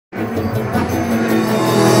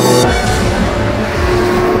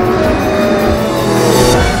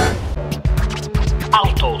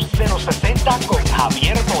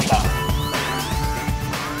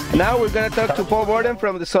going to talk to Paul Borden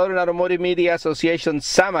from the Southern Automotive Media Association,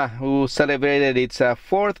 SAMA, who celebrated its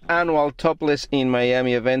fourth annual Topless in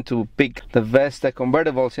Miami event to pick the best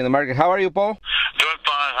convertibles in the market. How are you, Paul? Doing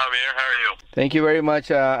fine, Javier. How are you? Thank you very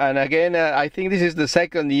much. And again, I think this is the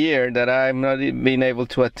second year that I'm not being able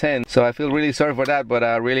to attend, so I feel really sorry for that, but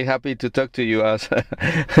really happy to talk to you. I'm sorry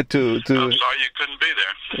you couldn't be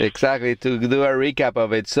there. Exactly, to do a recap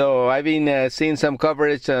of it. So I've been seeing some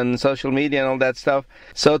coverage on social media and all that stuff.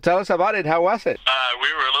 So tell us about it. How was it?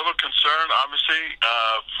 We were a little concerned, obviously,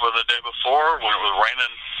 for the day before when it was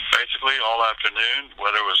raining basically all afternoon.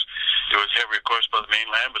 It was heavy, of course, by the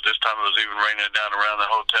mainland, but this time it was even raining down around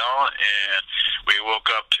the hotel. And we woke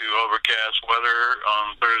up to overcast weather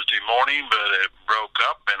on Thursday morning, but it broke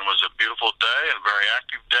up and was a beautiful day and a very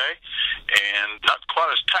active day, and not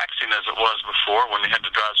quite as taxing as it was before when you had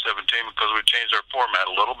to drive 17 because we changed our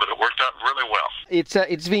format a little, but it worked out really well.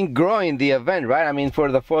 It's been growing, the event, right? I mean,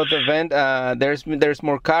 for the fourth event, there's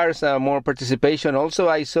more cars, more participation.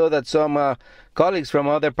 Also, I saw that some colleagues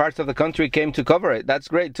from other parts of the country came to cover it.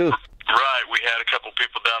 That's great too. Right, we had a couple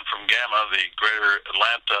people down from GAMA, the Greater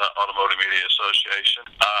Atlanta Automotive Media Association.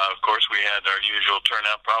 Of course, we had our usual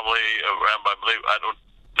turnout, probably around, I don't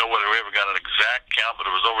know whether we ever got an exact count, but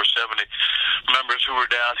it was over 70 members who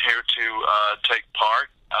were down here to take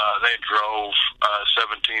part. They drove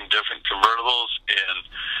 17 different convertibles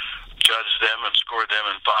and judged them and scored them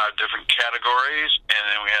in 5 different categories, and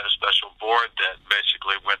then we had a special board that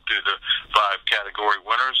basically went through the 5 category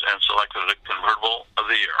winners and selected a convertible of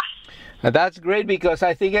the year. That's great, because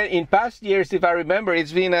I think in past years, if I remember,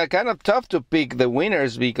 it's been kind of tough to pick the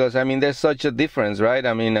winners because, I mean, there's such a difference, right?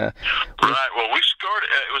 I mean, right. Well,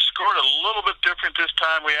 it was scored a little bit different this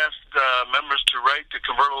time. We asked members to rate the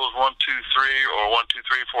convertibles 1, 2, 3, or 1, 2,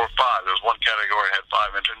 3, 4, 5. There was one category that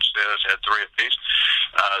had 5 entrants. The others had 3 apiece.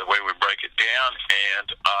 The way we break it down,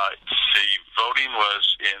 and the voting was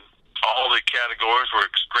in all the categories was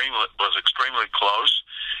extremely close.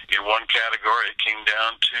 In one category, it came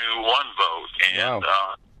down to 1 vote, and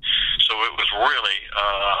wow. So it was really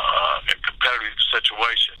a competitive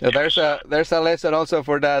situation. So there's a lesson also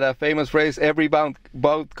for that famous phrase: "Every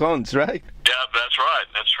vote counts," right? Yeah, that's right.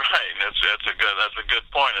 That's right. That's a good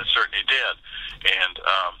point. It certainly did. And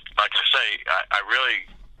like I say, I really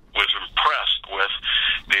was impressed with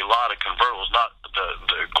the lot of convertibles, not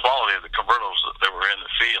the quality of the convertibles that were in the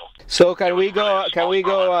field. So can we go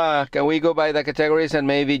by the categories and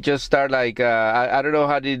maybe just start like I don't know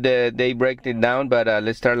how did they break it down, but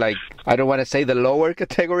let's start like, I don't want to say the lower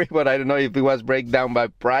category, but I don't know if it was breakdown by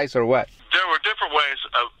price or what. There were different ways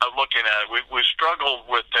of looking at it. We struggled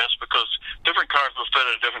with this because different cars were fit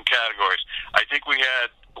in different categories. I think we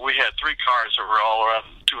had 3 cars that were all around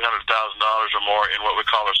 $200,000 or more in what we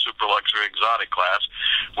call our super luxury exotic class.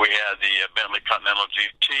 We had the Bentley Continental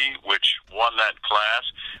GT, which won that class.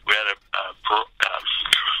 We had a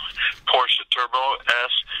Porsche Turbo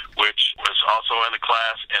S, which was also in the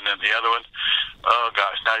class, and then the other one, oh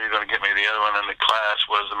gosh, now you're going to get me. The other one in the class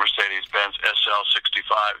was the Mercedes-Benz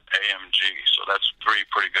SL65 AMG. So that's 3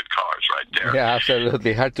 pretty good cars right there. Yeah,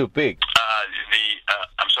 absolutely. Hard to pick.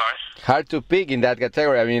 I'm sorry? Hard to pick in that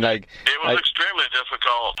category. I mean, like... It was extremely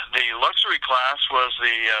difficult. The luxury class was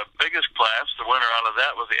the biggest class. The winner out of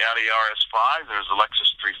that was the Audi RS5. There was a Lexus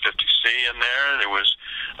 350C in there. There was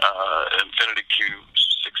Infiniti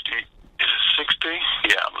Q60. Is it 60?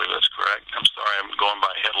 Yeah, I believe that's correct. I'm sorry, I'm going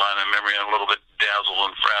by headline and memory. I'm a little bit dazzled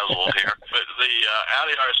and frazzled here. But the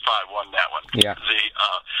Audi RS5 won that one. Yeah.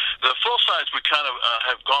 The full size, we kind of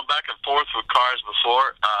have gone back and forth with cars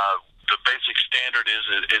before. The basic standard is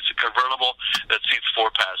it's a convertible that seats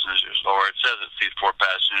 4 passengers, or it says it seats 4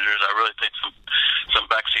 passengers. I really think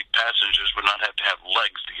some backseat passengers would not have to have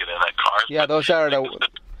legs to get in that car. Yeah, those are the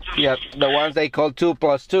ones they call 2+2,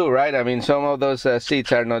 right? I mean, some of those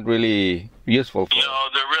seats are not really useful for.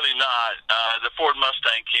 No, they're really not. The Ford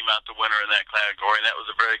Mustang came out the winner in that category, and that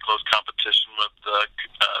was a very close competition with the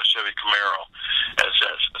Chevy Camaro.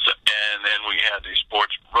 And then we had the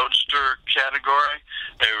sports roadster category.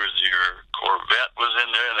 There was your Corvette was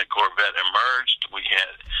in there, and the Corvette emerged. We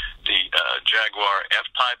had the Jaguar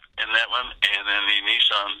F-Type in that one, and then the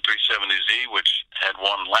Nissan 370Z, which had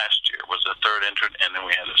won last year, was the 3rd entrant. And then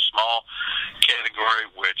we had a small category,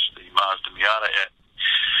 which the Mazda Miata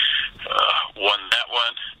won that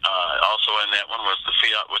one. Also in that one was the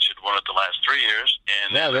Fiat, which had won it the last 3 years.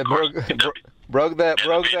 And yeah, then, they broke the we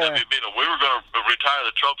were going to retire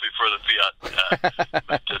the trophy for the Fiat.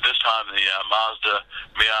 But this time the Mazda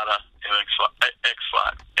Miata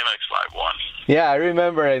MX-5 won. Yeah, I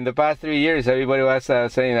remember in the past 3 years, everybody was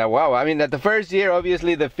saying that, wow. I mean, that the first year,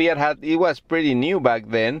 obviously, the Fiat it was pretty new back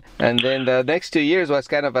then. And then the next 2 years was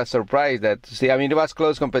kind of a surprise that, see, I mean, it was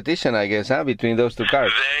close competition, I guess, between those two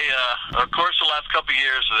cars. They, of course, the last couple of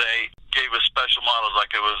years, they gave us special models,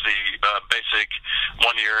 like it was the basic.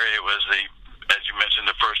 1 year, it was the, as you mentioned,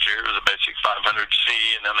 the first year, it was the basic 500C,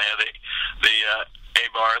 and then they had the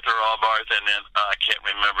A-Barth or All-Barth, and then I can't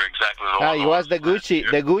remember exactly the one. It was the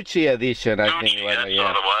Gucci edition, I think. Gucci, that's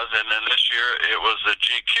what it was, and then this year it was the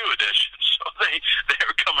GQ edition. So they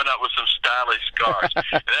were coming up with some stylish cars.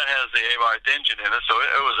 And that has the A-Barth engine in it, so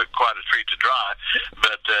it was quite a treat to drive.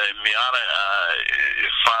 But Miata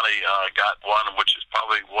finally got one, which is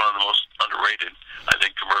probably one of the most underrated, I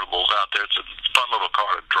think, convertibles out there. It's a fun little car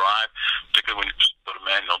to drive, particularly when you put a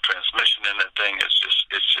manual transmission in that thing. It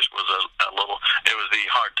just was a little. It was the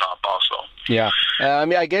hardtop also. Yeah, I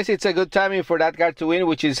mean, I guess it's a good timing for that car to win,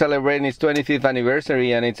 which is celebrating its 25th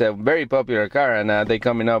anniversary, and it's a very popular car. And they're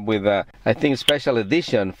coming up with, I think, special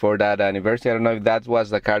edition for that anniversary. I don't know if that was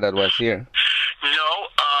the car that was here. No,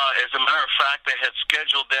 as a matter of fact, they had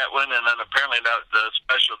scheduled that one, and then apparently the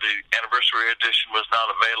anniversary edition was not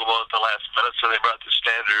available at the last minute, so they brought the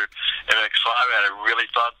standard MX-5, and I really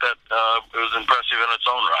thought that it was impressive in its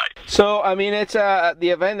own right. So, I mean, it's the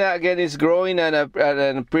event again is growing and a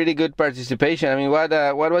pretty good participation. I mean,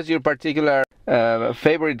 what was your particular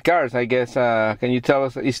favorite cars? I guess can you tell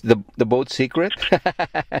us? Is the boat secret?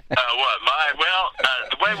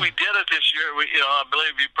 The way we did it this year, I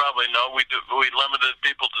believe you probably know, we limited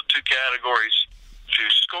people to 2 categories to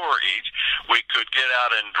score each. We could get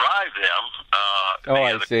out and drive them,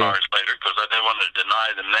 the cars later, because I didn't want to deny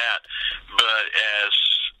them that. But as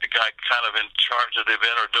the guy kind of in charge of the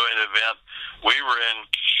event or doing the event, we were in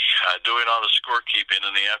doing all the scorekeeping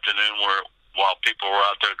in the afternoon while people were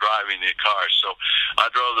out there driving the cars. So I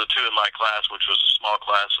drove the 2 in my class, which was a small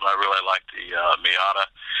class, and I really liked the Miata.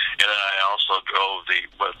 And then I also drove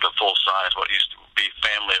the full size, what used to be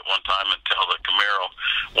family at one time, until the Camaro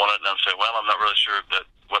won it. And I said, well, I'm not really sure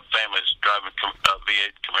what families driving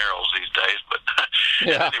V8 Camaros these days, but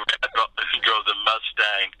anyway, I drove the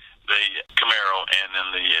Mustang, the Camaro, and then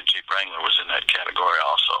the Jeep Wrangler was in that category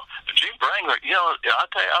also. The Jeep Wrangler,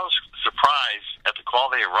 I'll tell you, I was surprised at the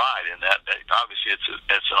quality of ride in that. Obviously,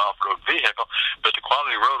 it's an off-road vehicle, but the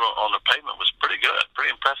quality of road on the pavement was pretty good,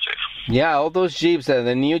 pretty impressive. Yeah, all those Jeeps,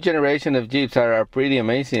 the new generation of Jeeps are pretty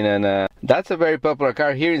amazing, and that's a very popular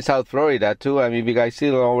car here in South Florida too. I mean, you guys see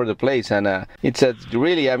it all over the place, and it's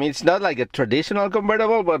really, I mean, it's not like a traditional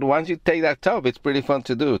convertible, but once you take that top, it's pretty fun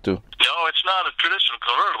to do too. No, it's not a traditional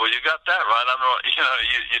convertible. You got that right. I don't know.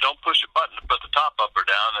 You don't push a button to put the top up or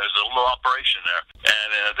down. There's a little operation there.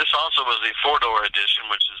 And this also was the 4-door edition,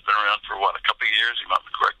 which has been around for a couple of years. You might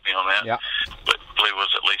correct me on that. Yeah. But I believe it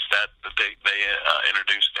was at least that they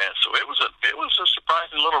introduced that. So it was a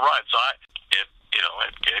surprising little ride. So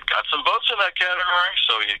it got some votes in that category,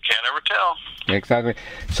 so you can't ever tell. Exactly.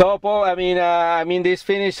 So, Paul, I mean, this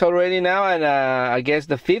finished already now, and I guess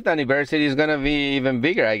the 5th anniversary is gonna be even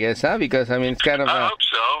bigger, I guess, huh? Because I mean, it's kind of. I hope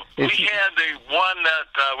so. We had the one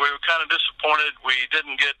that we were kind of disappointed we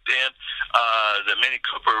didn't get in. The Mini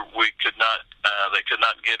Cooper, we could not. They could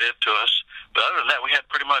not get it to us. But other than that, we had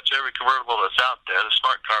pretty much every convertible that's out there. The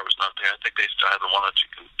Smart Car was not there. I think they still have the one that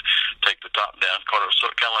you can take the top down. Kind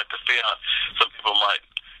of like the Fiat. Some people might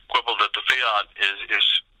quibble that the Fiat is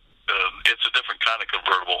it's a different kind of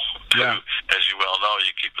convertible too. Yeah. As you well know,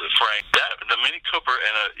 you keep the frame. The Mini Cooper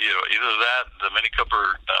and either that, the Mini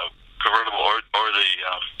Cooper convertible, or the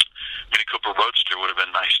Mini Cooper Roadster would have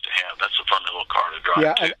been nice to have. That's a fun little car to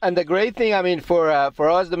drive. Yeah, and the great thing, I mean, for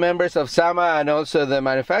us, the members of SAMA and also the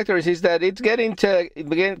manufacturers, is that it's getting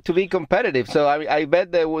to be competitive. So I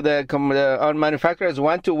bet our manufacturers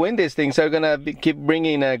want to win these things. So they're gonna keep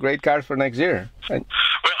bringing great cars for next year. Well,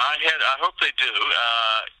 I hope they do.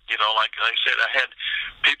 Like I said, I had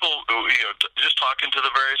people just talking to the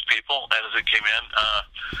various people as it came in.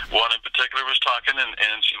 One in particular was talking,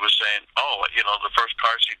 and she was saying, the first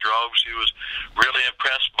car she drove, she was really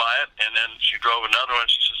impressed by it, and then she drove another one.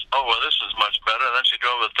 She says, oh, well, this is much better. And then she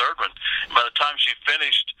drove a third one. And by the time she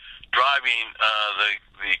finished driving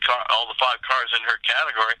the car, all the 5 cars in her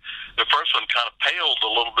category, the first one kind of paled a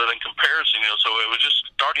little bit in comparison. So it was just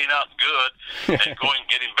starting out good and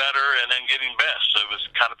getting better, and then getting best. So it was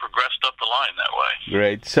kind of progressed up the line that way.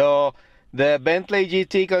 Great. So the Bentley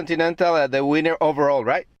GT Continental, the winner overall,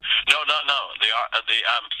 right? No.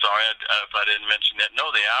 I'm sorry if I didn't mention that.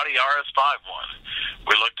 No, the Audi RS5 won.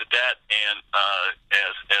 We looked at that, and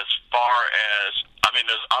as far as, I mean,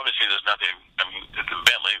 there's nothing. I mean, the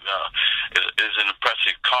Bentley is an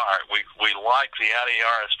impressive car. We like the Audi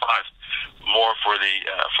RS5 more for the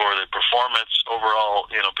performance overall,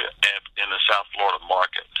 in the South Florida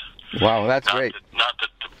market. Wow, that's great. Not that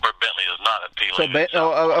Bentley is not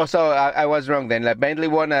appealing. So I was wrong then. Like Bentley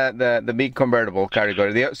won the big convertible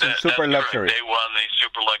category, the super luxury. They won the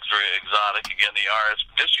super luxury exotic. Again, the RS.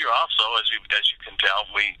 This year also, as you can tell,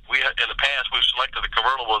 we in the past we've selected the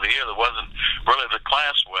convertible of the year that wasn't really the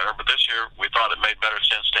class winner, but this year we thought it made better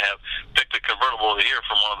sense to have picked the convertible of the year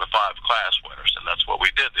from one of the 5 class winners, and that's what we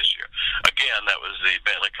did this year. Again, that was the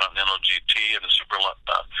Bentley Continental GT and the super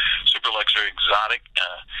luxury exotic.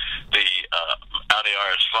 The Audi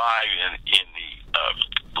RS5 in the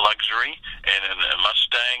luxury, and in the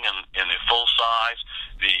Mustang in the full size,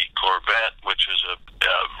 the Corvette, which is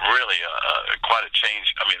really quite a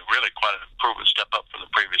change. I mean, really quite an improvement, step up from the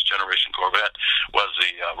previous generation Corvette, was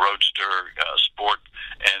the Roadster Sport,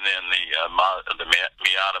 and then the Mazda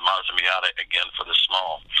Miata again for the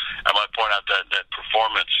small. I might point out that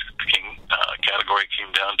performance category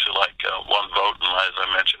came down to like 1 vote, and as I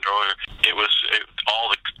mentioned earlier, all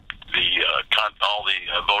the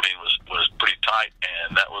voting was pretty tight,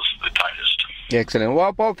 and that was the tightest. Excellent.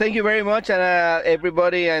 Well, Paul, thank you very much, and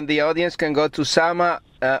everybody and the audience can go to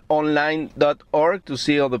samaonline.org to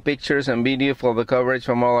see all the pictures and video for the coverage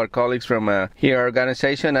from all our colleagues from here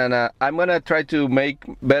organization, and I'm going to try to make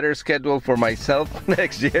better schedule for myself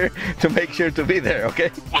next year to make sure to be there,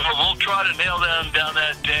 okay? Well, we'll try to nail down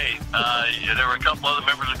that date. There were a couple other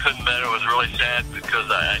members that couldn't make it. It was really sad because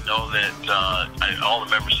I know that all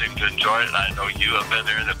the members seem to enjoy it. I know you have been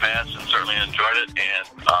there in the past and certainly enjoyed it, and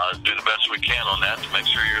do the best we can on that to make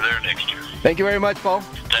sure you're there next year. Thank you very much, Paul.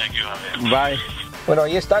 Thank you, Javier. Bye. Bueno,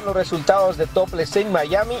 ahí están los resultados de Topless en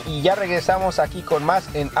Miami y ya regresamos aquí con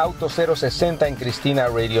más en Auto 060 en Cristina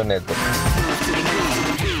Radio Network.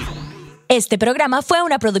 Este programa fue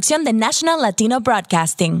una producción de National Latino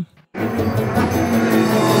Broadcasting.